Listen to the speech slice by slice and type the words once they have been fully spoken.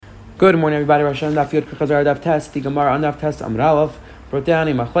Good morning, everybody. Rosh Hashanah Daf Yud Chazar Daf Test. The Gemara on Daf Test Amud Aleph brought down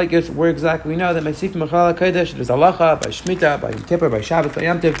in Machlekes where exactly we know that Mesif Mechala Kodesh there's halacha by Shemitah, by Yom Kippur, by Shabbos, by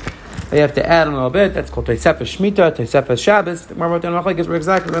Yom Tov. They have to add on a little bit. That's called Tosefes Shemitah, Tosefes Shabbos. The Gemara brought down Machlekes where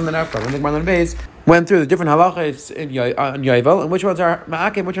exactly when the Nafka, when the Gemara on Beis went through the different halachas in Yovel and which ones are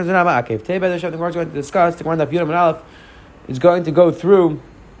Ma'akev, which ones are not Ma'akev. Today, by the Gemara is going to discuss. The Gemara on Daf Yud Amud Aleph is going to go through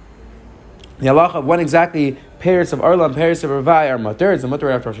the halacha of when exactly pairs of Arla and pairs of Ravai are mutter. Is a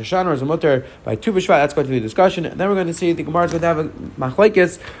mutter after Rosh Hashanah or is a mutter by Tu B'Shvat? That's going to be the discussion. And then we're going to see the Gemara is going to have a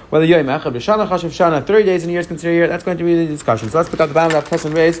machlekes whether Yom Echad B'Shana Chashav Shana 30 days in a year is considered a year. That's going to be the discussion. So let's pick up the bottom of Test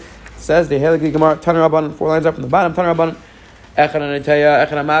and Reis. It says the Halakha Gemara Taner Rabbanan 4 lines up from the bottom. Taner Rabbanan Echad Anataya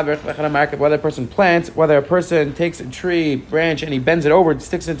Echad Amavrich Echad Amarket. Whether a person plants, whether a person takes a tree branch and he bends it over and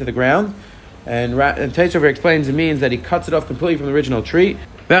sticks it into the ground. And Tosfos explains it means that he cuts it off completely from the original tree.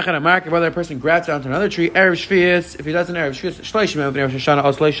 Whether a person grabs it onto another tree, Erev Shvius, if he doesn't Erev Shvius, Shleishim of Rosh Hashanah,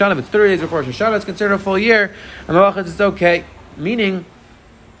 Os Shana, if it's 30 days before Rosh Hashanah, it's considered a full year, and the Malachas is okay. Meaning,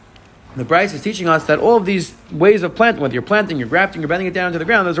 the Bryce is teaching us that all of these ways of planting, whether you're planting, you're grafting, you're bending it down into the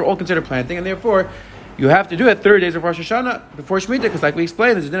ground, those are all considered planting, and therefore, you have to do it 30 days before Rosh Hashanah, before Shemitah, because like we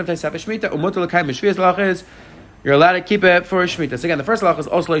explained, there's a din of Tosefes Shemitah, Umutul L'Kayim Shvius L'Achis, you're allowed to keep it for Shemitah. So again, the first halacha is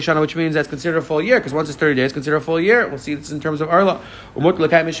Os Shana, which means that's considered a full year, because once it's 30 days, considered a full year. We'll see this in terms of Arla. You're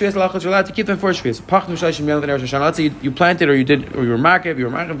allowed to keep them for Shvius. Let's say you planted or you were market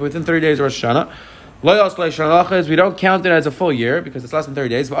within 30 days of Rosh Hashanah. We don't count it as a full year because it's less than 30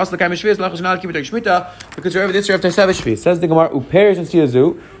 days. But also, because you're over this year of Tosefes Shvius. Says the Gemara, Uperis and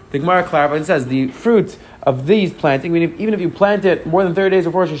Siyazu. The Gemara clarifies and says the fruit of these planting, even if you plant it more than 30 days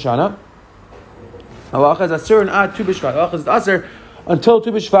before Rosh Hashanah, halacha is asur and ad Tu B'Shvat. Halacha is asur until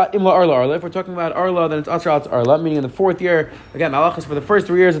Tu B'Shvat imla arla. If we're talking about arla, then it's asur al arla, meaning in the fourth year. Again, halacha is for the first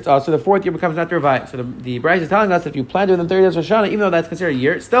 3 years it's asur. The fourth year becomes not revai. So the Bryce is telling us that if you plant it within 30 days of Rosh Hashanah, even though that's considered a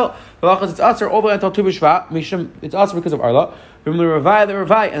year, still halacha is it's asur all the way until Tu B'Shvat. It's asur because of arla. The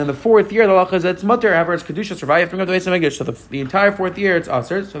revai, and in the fourth year the halacha is it's mutter. However, it's kedushas revai. You have to bring up the Beis Hamikdash. So the entire fourth year it's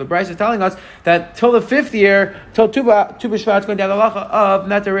asur. So the Bryce is telling us that till the fifth year, till Tu B'Shvat, it's going to have the halacha of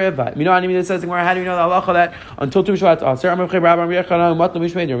not to revai. You know what I mean? It says how do you know the halacha that until Tu B'Shvat it's asur? We'll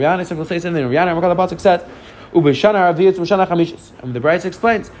say something. The pasuk says. And the Bryce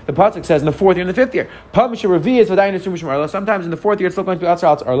explains. The pasuk says in the fourth year and the fifth year. Sometimes in the fourth year it's still going to be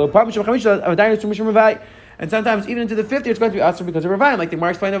asur arlo. And sometimes even into the fifth year it's going to be asur because of Ravayim, like the Gemara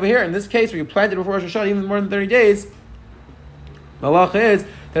explained over here. In this case, where you planted before Rosh Hashanah even more than 30 days, the halacha is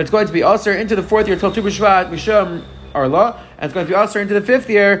that it's going to be asur into the fourth year till Tu B'Shvat Mishum Arla, and it's going to be asur into the fifth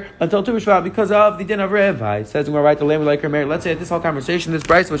year until Tu B'Shvat because of the din of Revai. It says we're right to lame like Rameir. Let's say that this whole conversation, this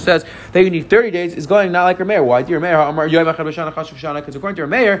Bryce which says that you need 30 days is going not like Rameir. Why? Dear Rameir, because according to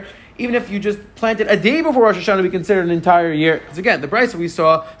Rameir, even if you just planted a day before Rosh Hashanah, we consider an entire year. Because again, the Bryce we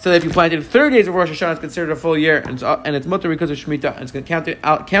saw said that if you planted 30 days before Rosh Hashanah, it's considered a full year, and it's mutter because of Shemitah, and it's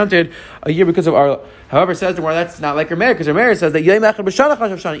counted a year because of Arla. However, says the Gemara that's not like Rameir, because Rameir says that Yom Echad B'Shana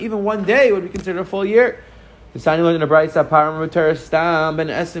Chashav Shana, even one day would be considered a full year. The sign in the Brayta Param Mutar Stam Ben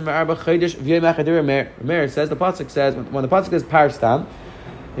Esim Arba Chodesh V'Yom Echad Rameir says the pasuk says when the pasuk says Par Stam,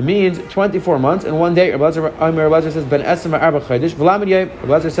 it means 24 months and one day. Rabbi Elazar says Ben Esim Arba Chodesh V'Lamed Yom. Rabbi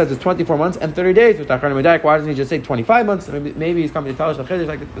Elazar says it's 24 months and 30 days. Why doesn't he just say 25 months? Maybe he's coming to tell us the Chodesh,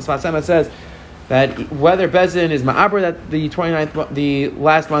 like the Sfas Emes says that whether Bezin is Ma'aber that the 29th, the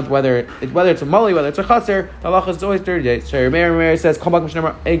last month, whether it's a Mali, whether it's a Chaser, the halacha is always 30 days. So Rameir says Kol Bak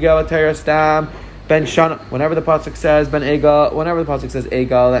Mishnamar Egel Atayra Stam Ben Shana, whenever the pasuk says Ben Egal, whenever the pasuk says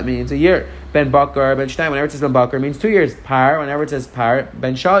Egal, that means a year. Ben Bakar, Ben Shtein, whenever it says Ben Bakar, it means 2 years. Par, whenever it says Par,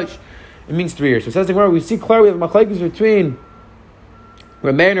 Ben Shalish, it means 3 years. So it says the Gemara, we see clearly we have machlekes between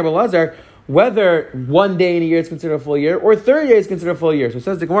Rameir and Rabbi Elazar, whether 1 day in a year is considered a full year or 30 days is considered a full year. So it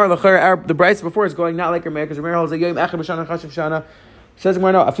says the Gemara, the Bryce before is going not like Rameir, because Rameir holds a Yom Echad B'Shana Chashav Shana. Says the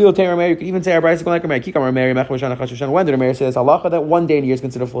Gemara, no, I feel Rameir. You can even say our Bryce is going like Rameir. Kikam Rameir, Echad B'Shana Chashav Shana. When the Rameir says halacha that 1 day in a year is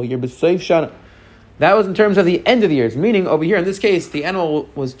considered a full year, but B'Seif Shana. That was in terms of the end of the years, meaning over here in this case, the animal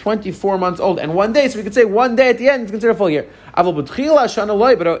was 24 months old and 1 day, so we could say 1 day at the end is considered a full year.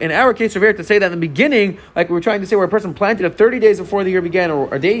 But in our case over here, to say that in the beginning, like we were trying to say where a person planted it 30 days before the year began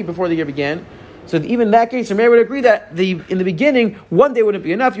or a day before the year began, so even in that case, Rameir would agree that in the beginning, 1 day wouldn't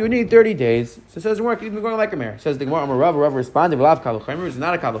be enough, you would need 30 days. So it says the Gemara, even going like Rameir. Says the Gemara, Rav responded, it's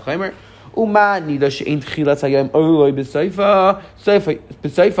not a Kal V'Chomer. Uma nida she'in tchilas hayom oloi b'seifa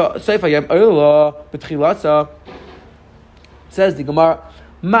hayom ola b'tchilasa. Says the Gemara,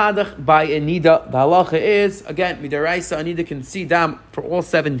 madach by a nida. The halacha is again midaraisa. A nida can see dam for all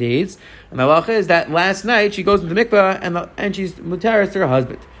 7 days, and the halacha is that last night she goes into the mikvah and she's mutaris to her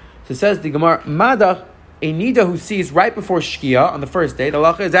husband. So says the Gemara, madach a nida who sees right before Shkia on the first day, the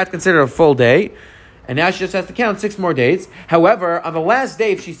halacha is that's considered a full day. And now she just has to count 6 more days. However, on the last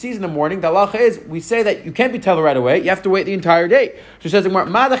day, if she sees in the morning, the halacha is, we say that you can't be teller right away. You have to wait the entire day. So she says,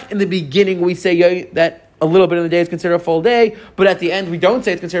 in the beginning, we say that a little bit of the day is considered a full day, but at the end, we don't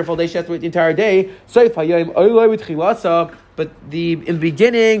say it's considered a full day. She has to wait the entire day. But in the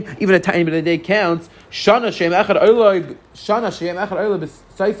beginning, even a tiny bit of the day counts.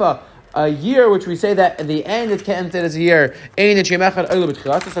 A year, which we say that at the end it counted as a year. So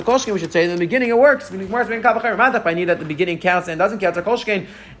kolshkein, we should say in the beginning it works. I need that the beginning counts and doesn't count. So kolshkein,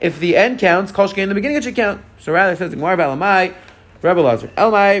 if the end counts, kolshkein in the beginning it should count. So rather it says Gemara Elamai, Rebbe Lazar.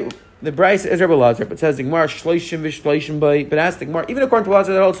 Elamai, the Bryce is Rebbe Lazar, but says Gemara shloishim v'shloishim by. But ask the Gemara, even according to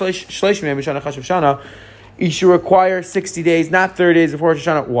Lazar, that holds shloishim v'shana chashav shana, you should require 60 days, not 30 days before Rosh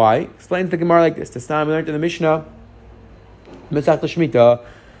Hashanah. Why? Explains the Gemara like this. This time we learned in the Mishnah, Mesach Shemitah.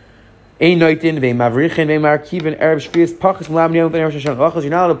 You're not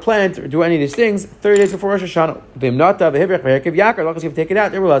allowed to plant or do any of these things 30 days before Rosh Hashanah. Take it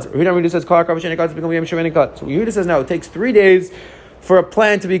out. So Yehuda says, no, it takes 3 days for a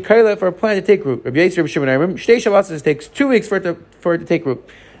plant to be kaila, for a plant to take root. Rabbi Yisrael Shtei Shabbat says it takes 2 weeks for it to take root.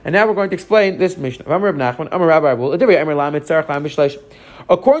 And now we're going to explain this Mishnah.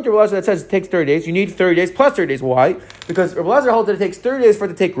 According to Rabbi Lazar, that says it takes 30 days. You need 30 days plus 30 days. Why? Because Rabbi Lazar holds that it takes 30 days for it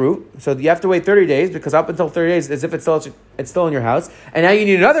to take root. So you have to wait 30 days because up until 30 days, as if it's still in your house. And now you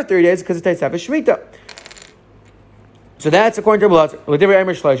need another 30 days because it takes half a Shemitah. So that's according to Rabbi Lazar. According to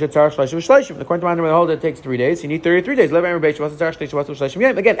Rabbi Lazar, it takes 3 days. You need 33 days. Again,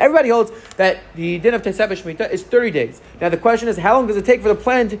 everybody holds that the din of Tesefah Shemitah is 30 days. Now the question is, how long does it take for the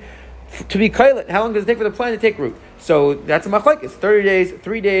plant to be kailit? How long does it take for the plant to take root? So that's a machlekes. It's 30 days,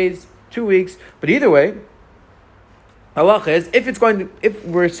 3 days, 2 weeks. But either way, halacha is if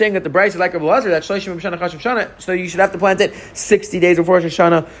we're saying that the Bryce is like Rabbi Lazar, that shloishim b'shana chashav shana, so you should have to plant it 60 days before Rosh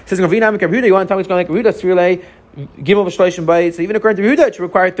Hashanah. Says you want to tell me it's going like Yehuda Tzrilei Gimel v'shloishim bayit. So even according to Yehuda, it should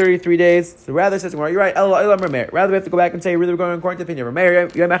require 33 days. So rather says you're right. Rather we have to go back and say really we're going according to the opinion.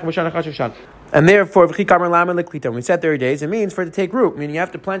 And therefore, when we said 30 days, it means for it to take root. Meaning you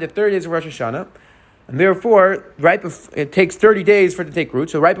have to plant it 30 days of Rosh Hashanah. And therefore, it takes 30 days for it to take root.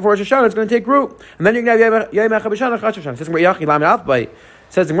 So right before Rosh Hashanah, it's going to take root. And then you're going to have Yom HaChabashana Chashav Shana.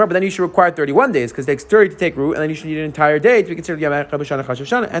 Says but then you should require 31 days because it takes 30 to take root, and then you should need an entire day to be considered Yom HaChabashana Chashav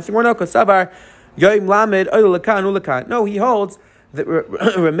Shana. And so no, Kasavar Yom Lamed Ulakan. No, he holds that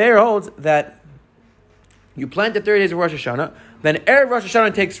Rameir holds that you plant it 30 days of Rosh Hashanah, then Erev Rosh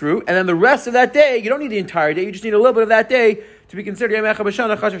Hashanah takes root, and then the rest of that day, you don't need the entire day, you just need a little bit of that day to be considered Yom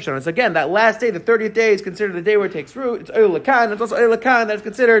HaChabashana Chashav Shana. So again, that last day, the 30th day, is considered the day where it takes root. It's Oyel Lakan, it's also Oyel Lakan that is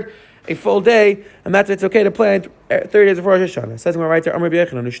considered a full day, and that's it's okay to plant 30 days of Rosh Hashanah. It says right there,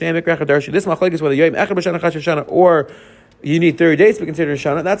 this machlekes is whether Yom HaChabashana Chashav Shana or you need 30 days to be considered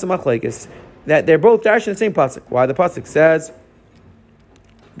Shana. That's a machlekes. That they're both dash in the same pasuk. Why? The pasuk says,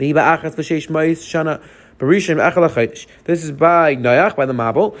 this is by Noach, by the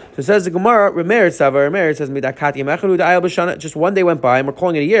Mabul. So it says the Gemara, Rameir says, just one day went by, and we're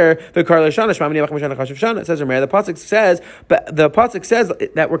calling it a year. It says Rameir. The pasuk says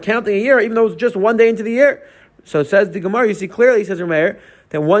that we're counting a year, even though it's just one day into the year. So it says the Gemara, you see clearly, says Rameir,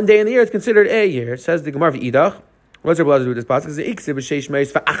 that one day in the year is considered a year. It says the Gemara V'idach. What's Rabbi Lazar do with this pasuk? If it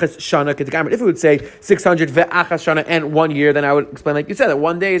would say 600 ve'achas shana and 1 year, then I would explain like you said that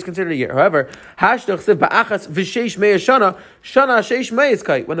 1 day is considered a year. However, now that the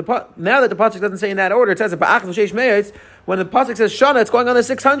pasuk doesn't say in that order, it says ba'achas v'sheish meis. When the pasuk says shana, it's going on the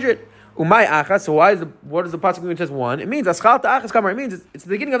 600. Umay achas. So what does the pasuk mean when it says 1? It means aschal ta'achas kamar. It means it's the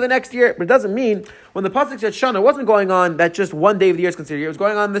beginning of the next year, but it doesn't mean when the pasuk said shana, it wasn't going on that just 1 day of the year is considered a year. It was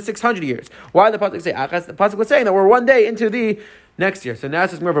going on the 600 years. Why did the pasuk say achas? The pasuk was saying that we're 1 day into the next year. So now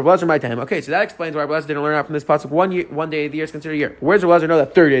it says more for my time. Okay, so that explains why Rabbi didn't learn out from this pasuk. 1 day of the year is considered a year. Where's Rabbi know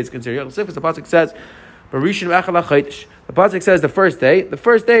that 30 days is considered a year? The pasuk says. The pasuk says the first day, the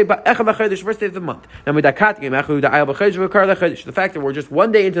first day of the month. Now, the fact that we're just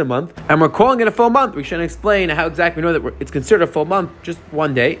 1 day into the month and we're calling it a full month, we shouldn't explain how exactly we know that it's considered a full month, just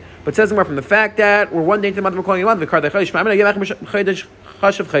 1 day. But it says more from the fact that we're 1 day into the month, we're calling it a month.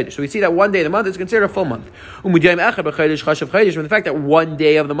 So we see that 1 day of the month is considered a full month. From the fact that 1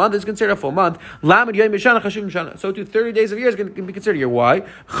 day of the month is considered a full month, so too 30 days of years can be considered a year. Why?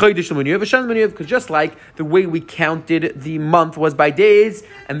 Because just like the way we counted the month was by days,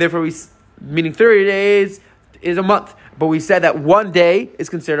 and therefore meaning 30 days is a month. But we said that 1 day is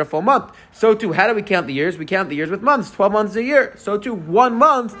considered a full month. So too, how do we count the years? We count the years with months. 12 months a year. So too, 1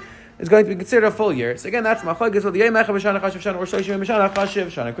 month is going to be considered a full year. So again, that's machlokes with the Yom HaChabashana Chashav Shana or Shloshim Yom HaChabashana Chashav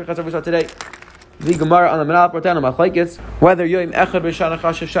Shana. Quick chazar we saw today. The Gemara on the Menal brought down a machlekes whether Yom Echad b'Shana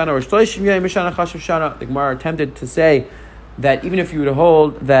Chashav Shana or Shloshim Yom b'Shana Chashav Shana. The Gemara attempted to say that even if you would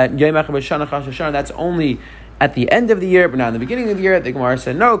hold that Yom Echad b'Shana Chashav Shana, that's only at the end of the year, but not in the beginning of the year. The Gemara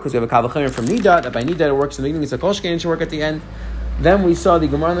said no, because we have a Kavachimer from Nida, that by Nida it works in the beginning, so Kol Shkein should work at the end. Then we saw the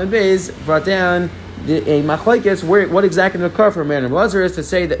Gemara on the Beis brought down a machlekes what exactly the car for a man and Lazar is to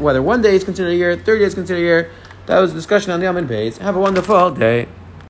say that whether 1 day is considered a year, 30 days is considered a year. That was a discussion on the Yom and Beis. Have a wonderful day.